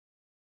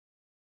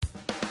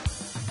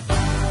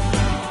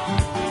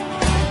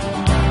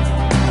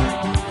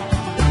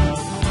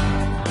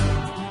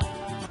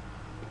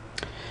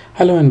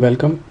Hello and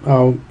welcome.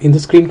 In the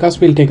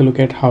screencast, we'll take a look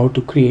at how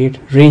to create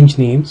range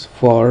names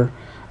for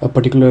a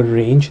particular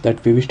range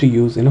that we wish to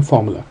use in a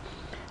formula.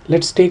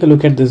 Let's take a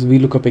look at this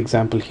VLOOKUP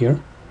example here.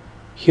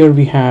 Here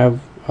we have,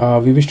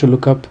 we wish to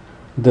look up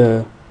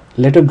the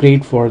letter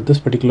grade for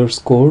this particular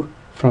score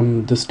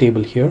from this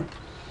table here.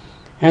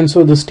 And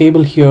so this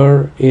table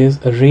here is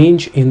a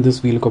range in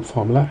this VLOOKUP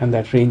formula, and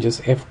that range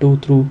is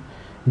F2 through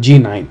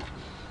G9.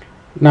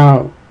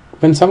 Now,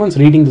 when someone's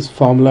reading this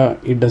formula,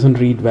 it doesn't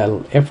read well.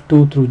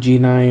 F2 through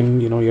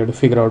G9, you have to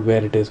figure out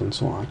where it is and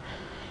so on.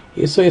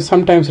 So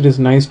sometimes it is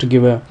nice to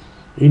give a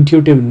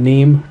intuitive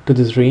name to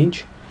this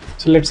range.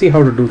 So let's see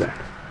how to do that.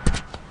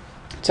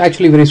 It's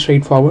actually very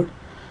straightforward.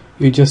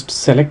 You just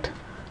select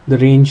the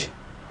range,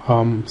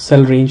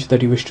 cell range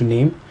that you wish to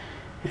name,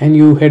 and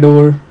you head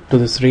over to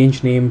this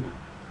range name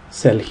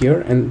cell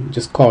here and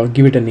just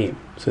give it a name.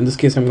 So in this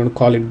case, I'm going to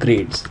call it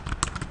grades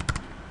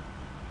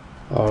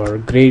or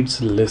grades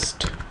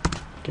list.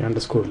 Okay,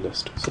 underscore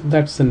list. So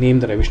that's the name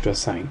that I wish to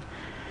assign,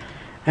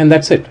 and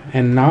that's it.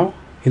 And now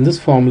in this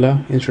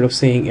formula, instead of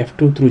saying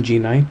F2 through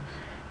G9,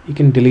 you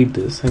can delete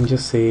this and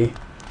just say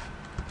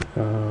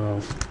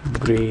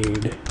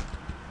grade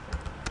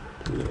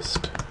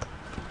list,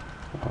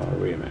 or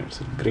wait a minute,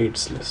 it's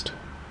grades list.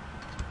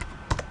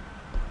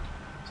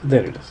 So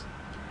there it is,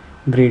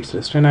 grades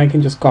list, and I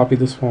can just copy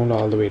this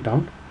formula all the way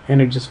down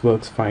and it just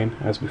works fine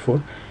as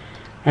before.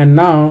 And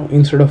now,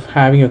 instead of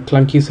having a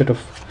clunky set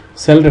of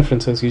cell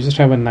references, you just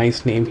have a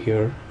nice name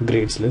here,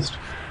 grades list,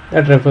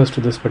 that refers to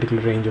this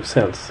particular range of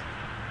cells.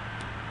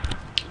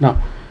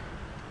 Now,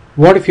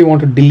 what if you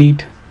want to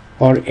delete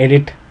or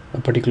edit a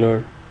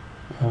particular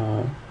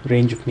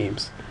range of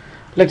names?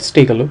 Let's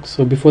take a look.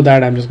 So before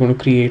that, I'm just going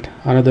to create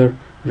another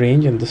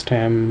range, and this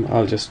time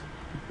I'll just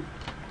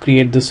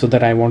create this so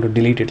that I want to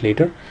delete it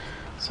later.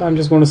 So I'm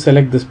just going to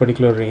select this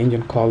particular range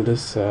and call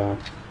this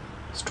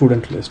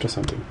student list or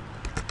something.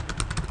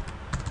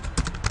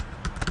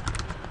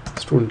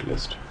 Student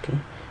list. Okay,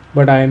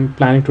 but I'm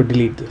planning to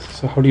delete this.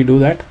 So how do you do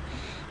that?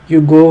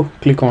 You go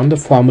click on the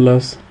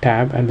formulas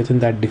tab, and within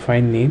that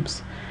define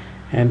names,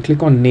 and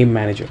click on name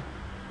manager.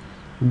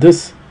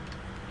 This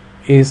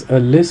is a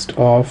list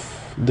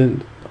of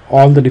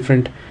all the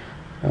different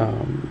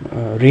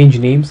range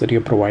names that you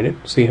have provided.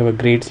 So you have a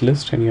grades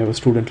list and you have a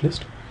student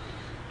list.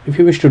 If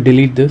you wish to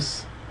delete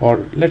this,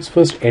 or let's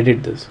first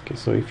edit this. Okay,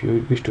 so if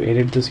you wish to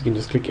edit this, you can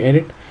just click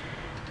edit,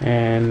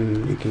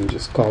 and you can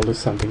just call this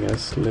something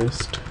as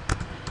list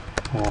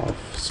of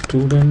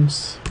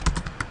students.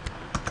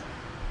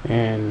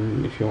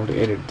 And if you want to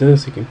edit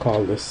this, you can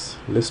call this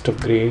list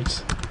of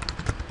grades,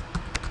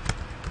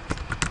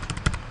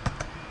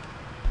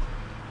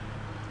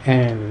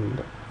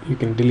 and you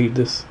can delete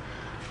this.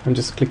 I'm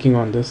just clicking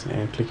on this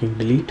and clicking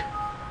delete.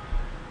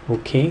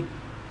 Okay,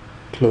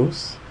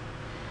 close.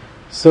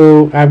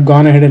 So I've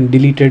gone ahead and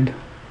deleted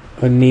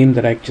a name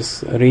that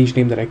a range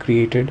name that I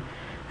created,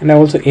 and I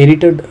also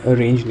edited a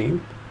range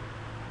name.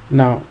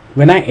 Now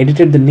when I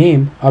edited the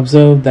name,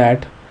 observe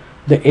that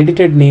the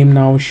edited name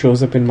now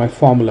shows up in my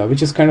formula,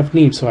 which is kind of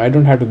neat. So I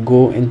don't have to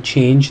go and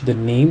change the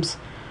names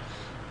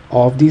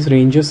of these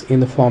ranges in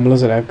the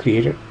formulas that I've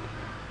created.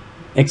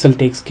 Excel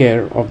takes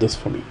care of this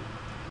for me.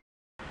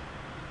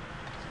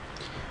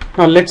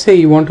 Now let's say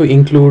you want to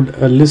include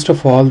a list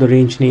of all the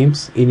range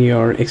names in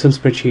your Excel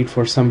spreadsheet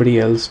for somebody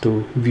else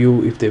to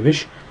view if they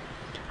wish.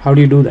 How do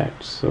you do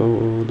that? So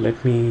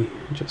let me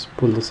just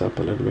pull this up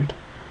a little bit.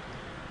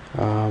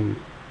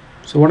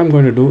 So what I'm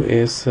going to do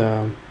is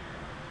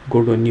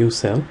go to a new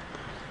cell,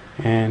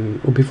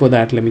 and before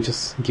that, let me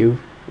just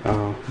give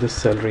this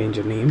cell range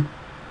a name.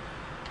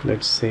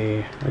 Let's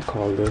say I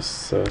call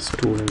this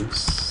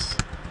students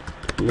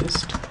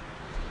list,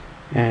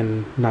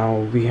 and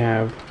now we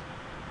have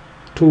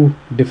two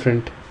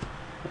different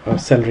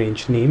cell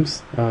range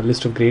names,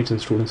 list of grades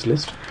and students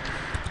list.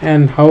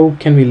 And how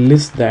can we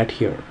list that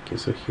here? Okay,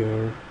 so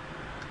here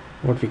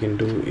what we can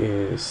do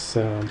is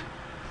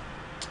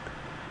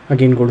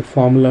again go to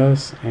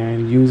formulas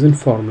and use in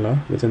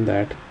formula, within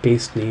that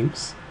paste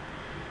names,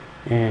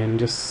 and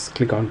just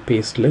click on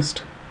paste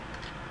list,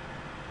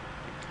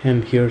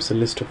 and here's a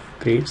list of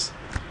grades,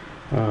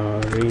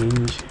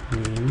 range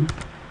name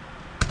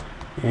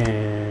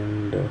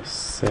and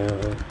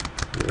cell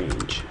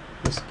range.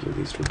 Let's give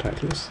these two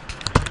titles,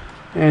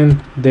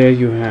 and there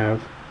you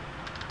have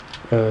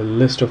a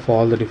list of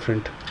all the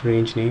different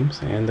range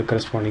names and the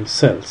corresponding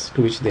cells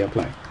to which they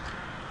apply.